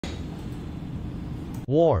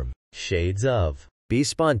Warm shades of Be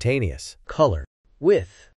spontaneous. color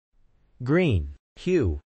with green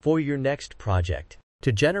hue for your next project.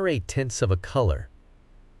 To generate tints of a color,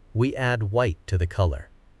 we add white to the color.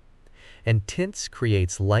 And tints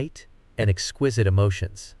creates light and exquisite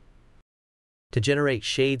emotions. To generate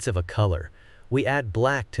shades of a color, we add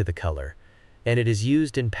black to the color, and it is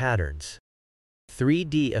used in patterns.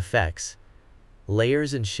 3D effects,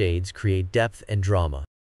 layers and shades create depth and drama.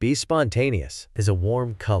 Be spontaneous. Is a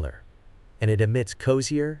warm color, and it emits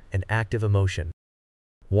cozier and active emotion.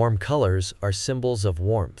 Warm colors are symbols of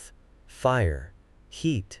warmth, fire,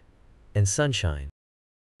 heat, and sunshine.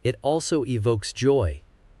 It also evokes joy,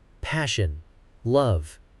 passion,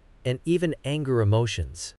 love, and even anger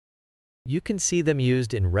emotions. You can see them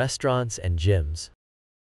used in restaurants and gyms.